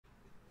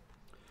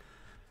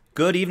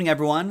Good evening,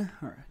 everyone.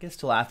 Or I guess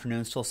till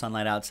afternoon, still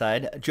sunlight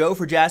outside. Joe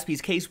for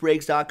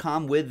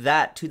JaspysCaseBreaks.com with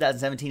that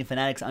 2017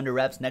 Fanatics Under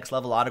Reps Next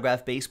Level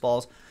Autograph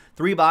Baseballs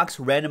 3-box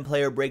random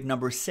player break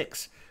number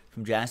 6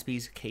 from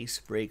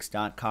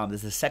JaspysCaseBreaks.com. This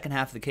is the second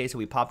half of the case that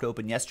we popped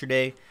open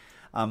yesterday.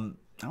 I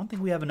don't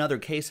think we have another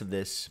case of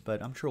this,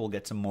 but I'm sure we'll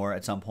get some more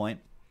at some point.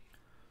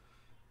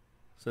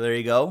 So there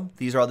you go.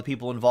 These are all the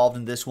people involved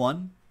in this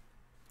one.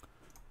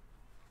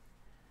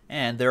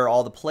 And there are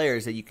all the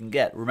players that you can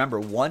get. Remember,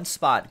 one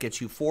spot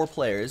gets you 4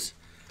 players.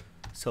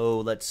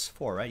 So let's,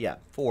 4, right? Yeah,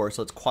 4.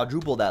 So let's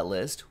quadruple that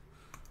list.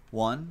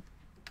 1,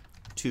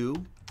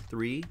 2,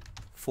 3,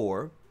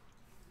 4.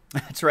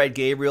 That's right,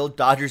 Gabriel.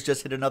 Dodgers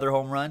just hit another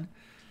home run.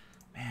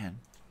 Man.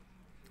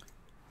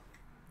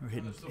 We're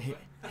hitting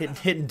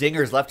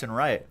dingers left and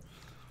right.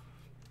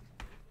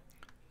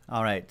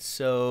 All right,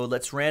 so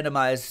let's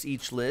randomize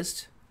each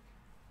list.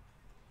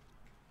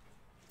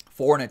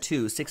 4 and a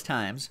 2, 6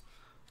 times.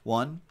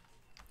 1,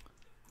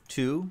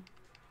 2,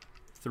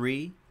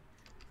 3,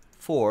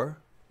 4,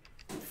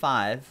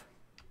 5,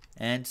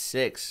 and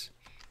 6.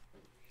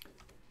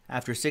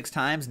 After 6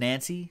 times,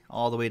 Nancy,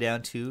 all the way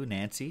down to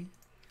Nancy.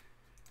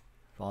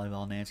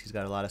 Volleyball Nancy's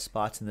got a lot of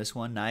spots in this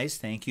one. Nice,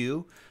 thank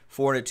you.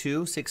 4 and a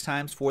 2, 6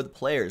 times for the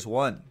players.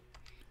 1,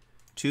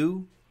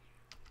 2,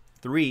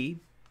 3,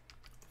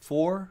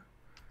 4,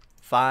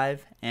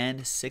 5,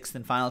 and 6th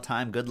and final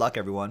time. Good luck,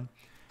 everyone.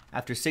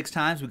 After 6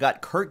 times, we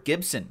got Kirk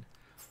Gibson,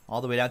 all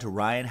the way down to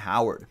Ryan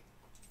Howard.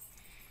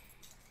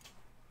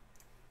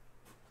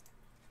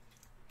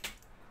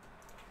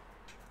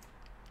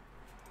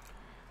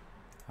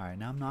 All right,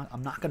 now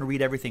I'm not going to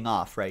read everything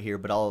off right here,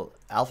 but I'll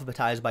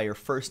alphabetize by your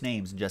first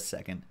names in just a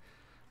second.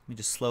 Let me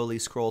just slowly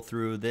scroll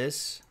through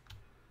this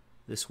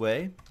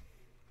way.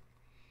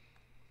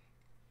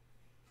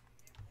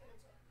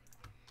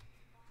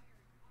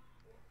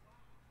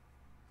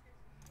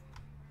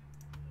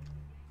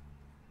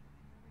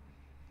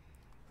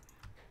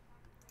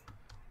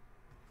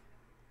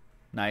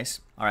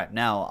 Nice. All right,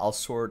 now I'll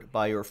sort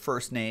by your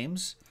first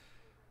names.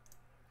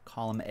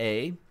 Column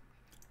A.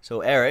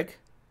 So Eric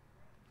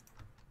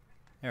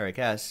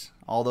S.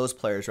 All those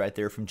players right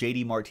there, from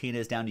J.D.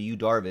 Martinez down to Yu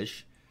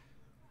Darvish.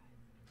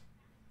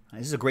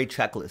 This is a great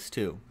checklist,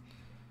 too.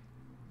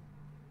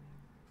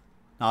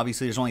 Now,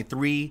 obviously, there's only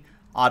 3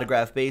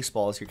 autographed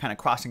baseballs. You're kind of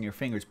crossing your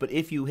fingers. But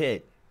if you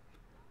hit,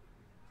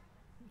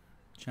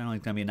 generally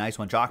it's going to be a nice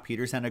one. Jock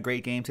Peters had a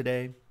great game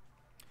today.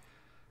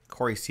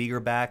 Corey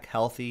Seager back,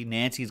 healthy.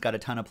 Nancy's got a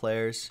ton of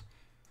players.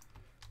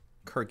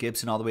 Kirk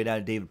Gibson all the way down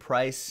to David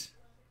Price.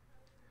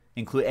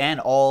 And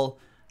all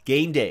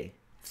game day.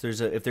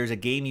 If there's a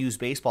game-used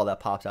baseball that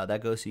pops out,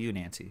 that goes to you,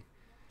 Nancy.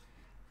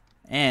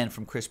 And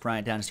from Chris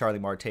Bryant down to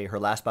Starling Marte, her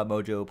last spot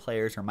mojo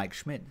players are Mike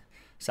Schmidt,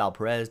 Sal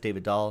Perez,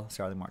 David Dahl,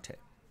 Starling Marte.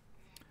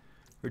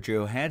 Richard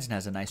Johansson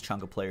has a nice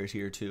chunk of players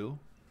here, too.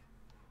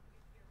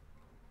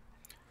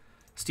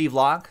 Steve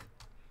Locke,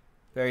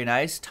 very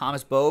nice.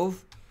 Thomas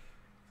Bove,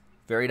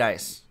 very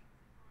nice.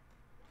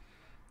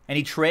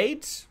 Any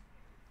trades?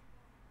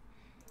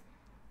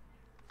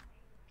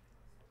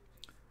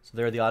 So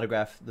there are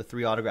the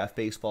 3 autographed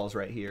baseballs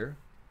right here.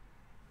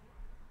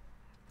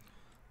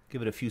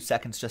 Give it a few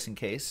seconds just in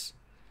case.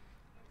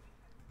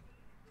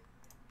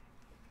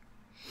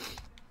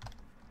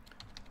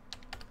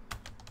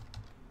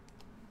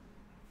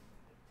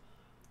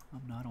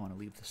 No, I don't want to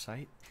leave the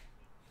site.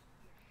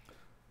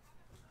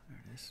 There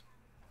it is.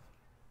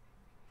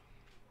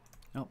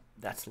 Nope,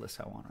 that's the list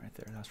I want right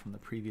there. That's from the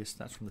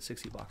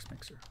 60-box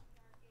mixer.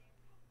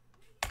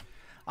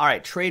 All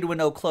right, trade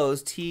window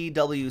closed,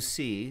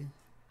 TWC.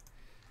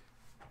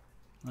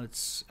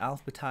 Let's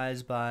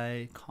alphabetize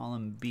by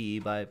column B,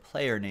 by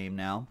player name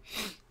now.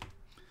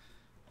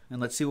 And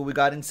let's see what we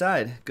got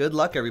inside. Good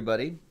luck,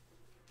 everybody.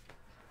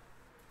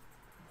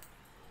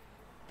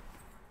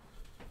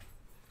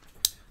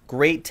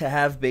 Great to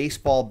have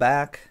baseball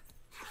back.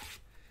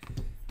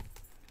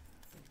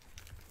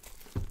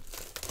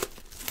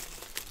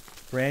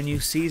 Brand new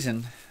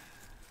season.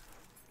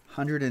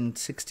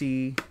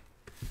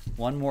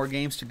 161 more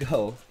games to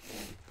go.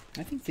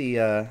 I think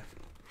the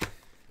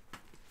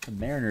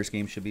Mariners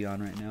game should be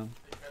on right now.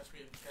 Catch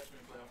me in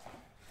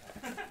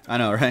playoff time. I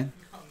know, right? I'm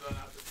done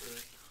after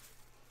 3.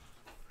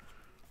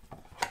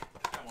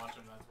 Can't watch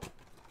them, that's why.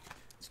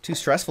 It's too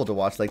stressful to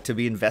watch, like to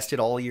be invested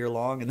all year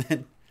long and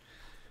then.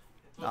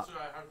 Plus, I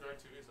have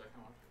DirecTV, so I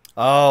can watch it.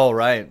 Oh,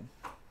 right.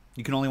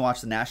 You can only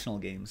watch the national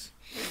games.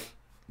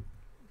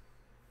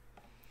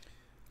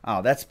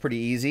 Oh, that's pretty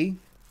easy.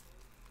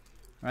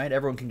 All right,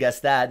 everyone can guess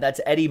that.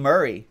 That's Eddie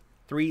Murray,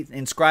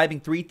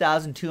 inscribing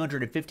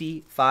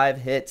 3,255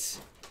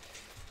 hits.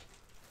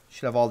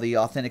 Should have all the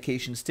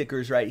authentication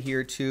stickers right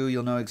here, too.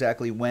 You'll know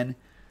exactly when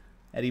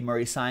Eddie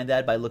Murray signed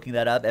that by looking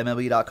that up.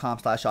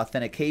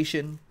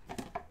 MLB.com/authentication.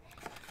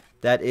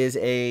 That is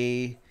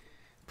a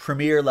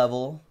premier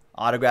level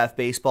autograph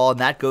baseball,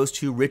 and that goes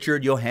to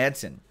Richard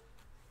Johansson.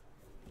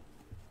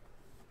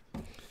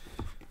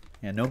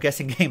 Yeah, no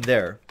guessing game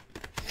there.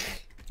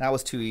 That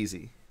was too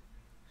easy.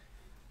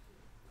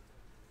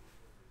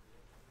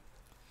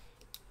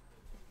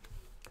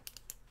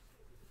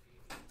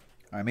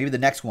 All right, maybe the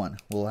next one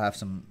will have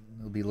some.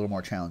 It'll be a little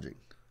more challenging.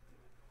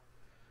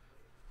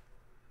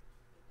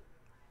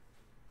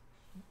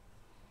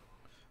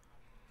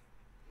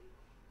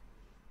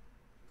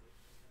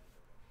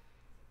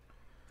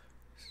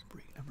 This is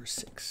break number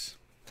 6.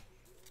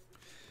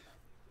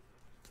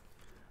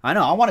 I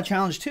know. I want a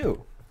challenge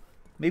too.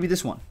 Maybe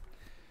this one.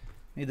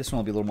 Maybe this one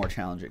will be a little more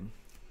challenging.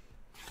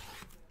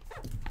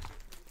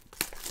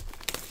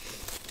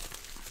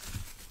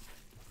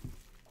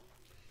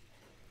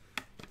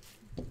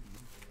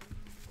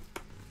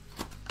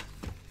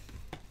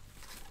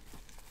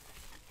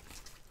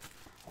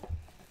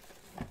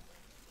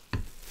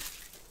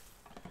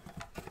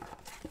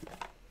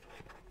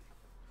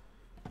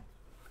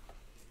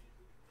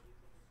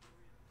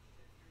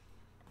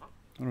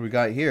 What do we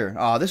got here?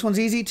 Oh, this one's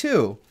easy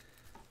too.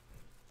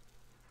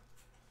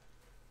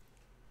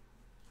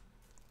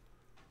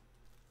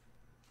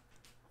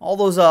 All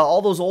those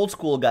old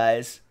school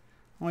guys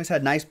always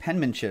had nice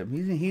penmanship.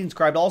 He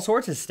inscribed all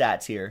sorts of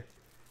stats here.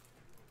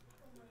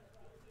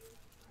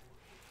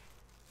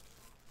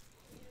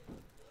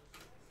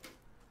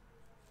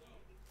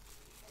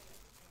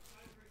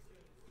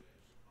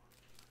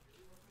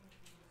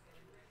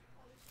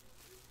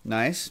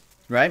 Nice,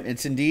 right?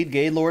 It's indeed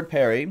Gaylord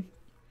Perry.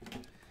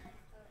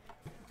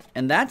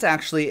 And that's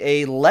actually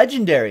a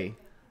legendary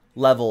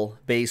level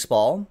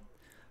baseball.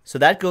 So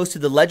that goes to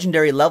the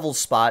legendary level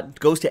spot. It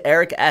goes to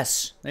Eric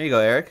S. There you go,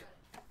 Eric.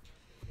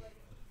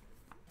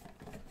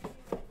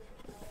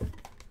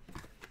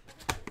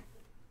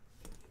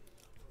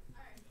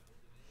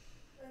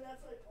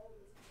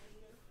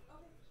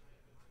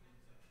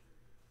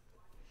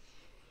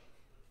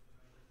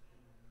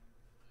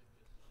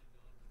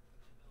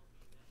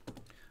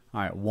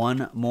 All right,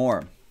 one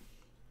more.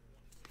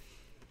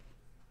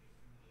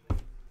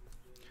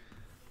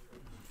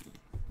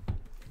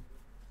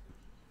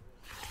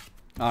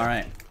 All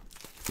right.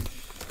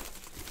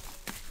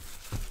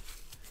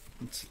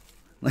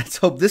 Let's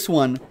hope this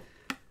one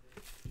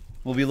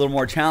will be a little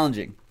more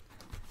challenging.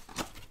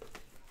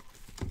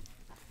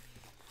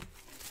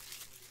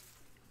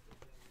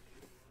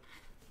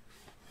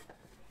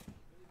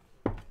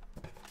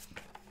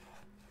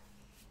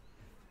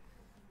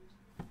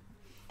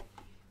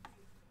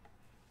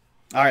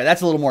 All right,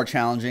 that's a little more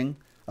challenging,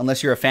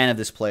 unless you're a fan of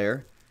this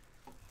player.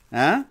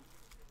 Huh?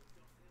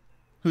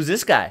 Who's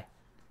this guy?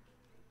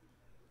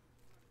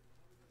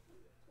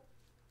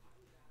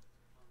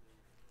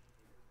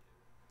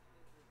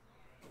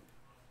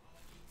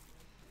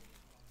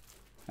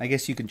 I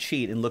guess you can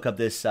cheat and look up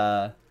this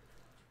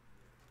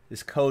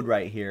this code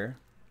right here.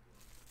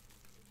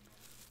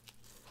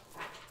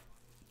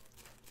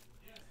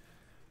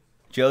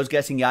 Joe's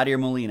guessing Yadier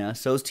Molina.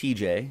 So's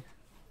TJ.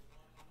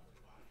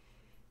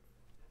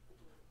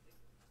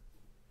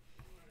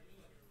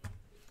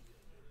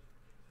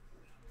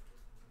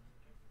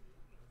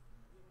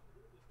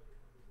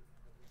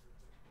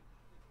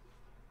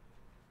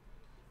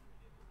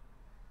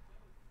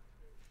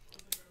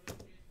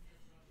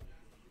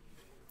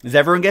 Is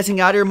everyone guessing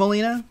Yadier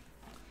Molina?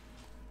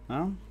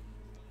 Well,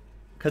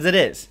 because it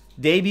is.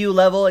 Debut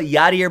level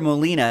Yadier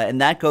Molina,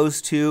 and that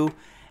goes to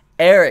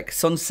Eric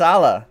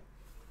Sonsala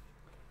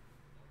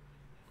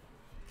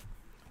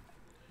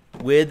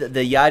with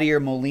the Yadier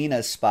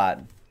Molina spot.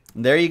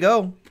 And there you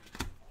go.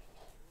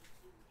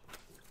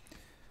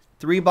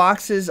 3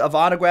 boxes of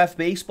autographed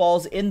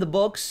baseballs in the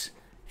books.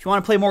 If you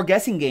want to play more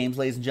guessing games,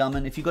 ladies and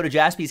gentlemen, if you go to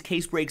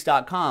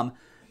jaspyscasebreaks.com,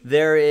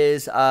 there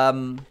is,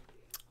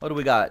 what do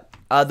we got?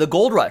 The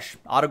Gold Rush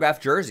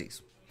autographed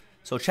jerseys.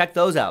 So check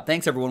those out.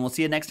 Thanks, everyone. We'll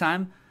see you next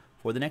time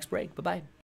for the next break. Bye-bye.